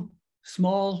two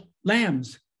small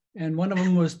lambs, and one of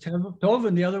them was Tov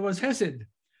and the other was Hesed.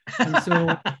 And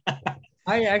so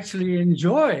I actually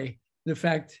enjoy the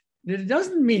fact It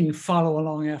doesn't mean follow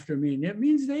along after me. It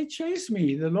means they chase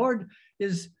me. The Lord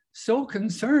is so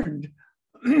concerned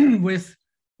with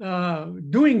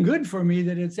doing good for me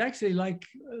that it's actually like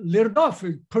lirdof.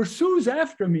 It pursues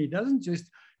after me, doesn't just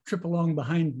trip along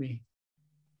behind me.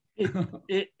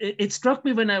 It struck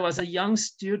me when I was a young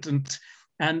student,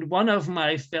 and one of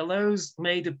my fellows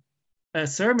made a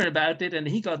sermon about it, and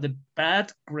he got a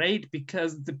bad grade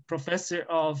because the professor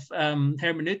of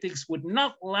hermeneutics would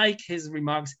not like his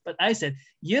remarks. But I said,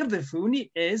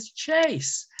 Yirdefuni is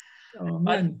chase. Oh,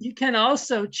 but you can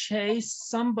also chase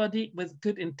somebody with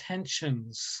good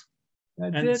intentions.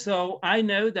 So I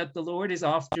know that the Lord is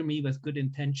after me with good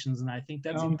intentions, and I think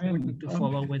that's important to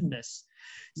follow with this.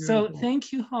 So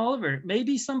thank you, Oliver.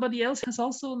 Maybe somebody else has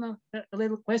also a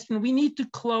little question. We need to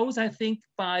close, I think,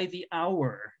 by the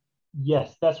hour.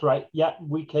 Yes, that's right. Yeah,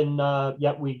 we can.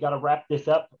 Yeah, we got to wrap this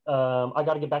up. I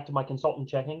got to get back to my consultant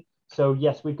checking. So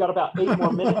yes, we've got about 8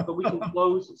 more minutes, but we can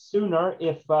close sooner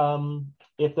if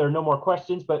there are no more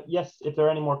questions. But yes, if there are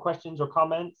any more questions or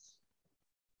comments.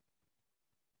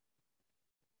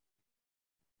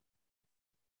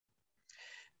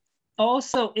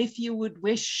 Also, if you would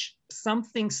wish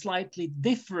something slightly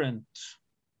different,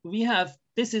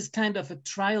 this is kind of a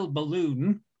trial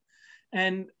balloon.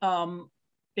 And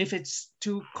if it's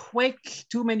too quick,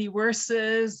 too many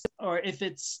verses, or if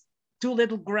it's too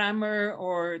little grammar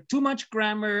or too much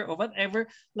grammar or whatever,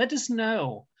 let us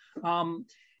know.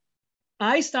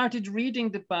 I started reading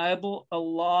the Bible a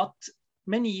lot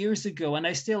many years ago, and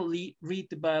I still read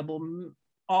the Bible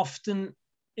often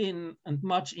and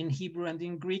much in Hebrew and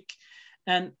in Greek.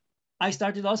 And I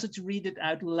started also to read it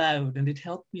out loud, and it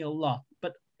helped me a lot.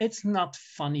 But it's not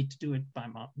funny to do it by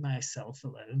myself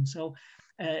alone. So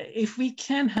if we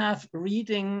can have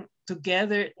reading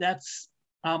together, that's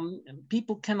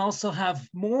people can also have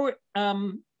more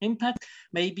impact.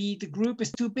 Maybe the group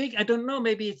is too big. I don't know.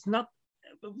 Maybe it's not.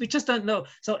 We just don't know.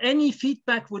 So any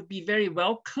feedback would be very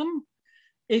welcome.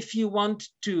 If you want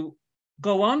to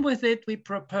go on with it, we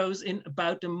propose in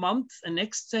about a month a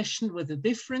next session with a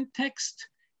different text.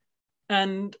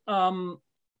 And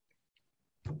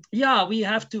yeah, we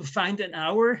have to find an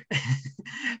hour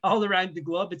all around the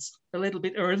globe. It's a little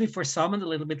bit early for some and a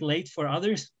little bit late for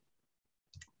others.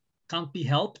 Can't be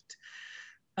helped.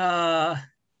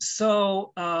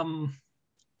 So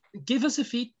give us a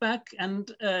feedback,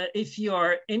 and if you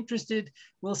are interested,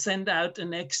 we'll send out a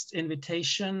next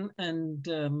invitation and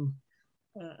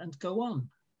go on,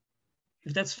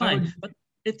 if that's fine. But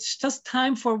it's just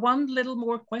time for one little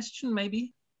more question,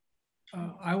 maybe.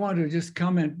 I want to just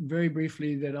comment very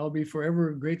briefly that I'll be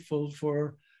forever grateful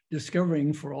for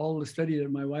discovering, for all the study that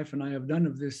my wife and I have done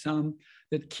of this psalm,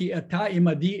 that ki ata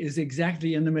imadi is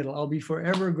exactly in the middle. I'll be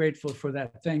forever grateful for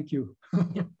that. Thank you.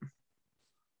 Yeah.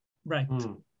 Right.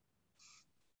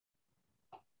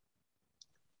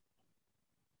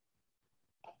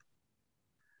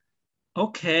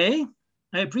 Okay.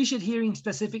 I appreciate hearing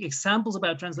specific examples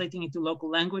about translating into local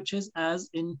languages, as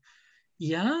in,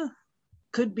 yeah,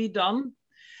 could be done.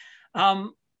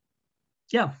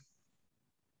 Yeah.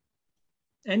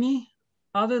 Any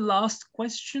other last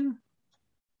question?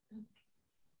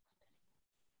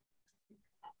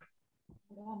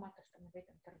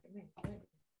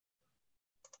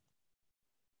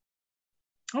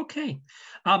 Okay.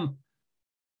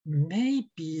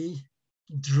 Maybe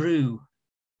Drew,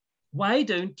 why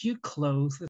don't you close the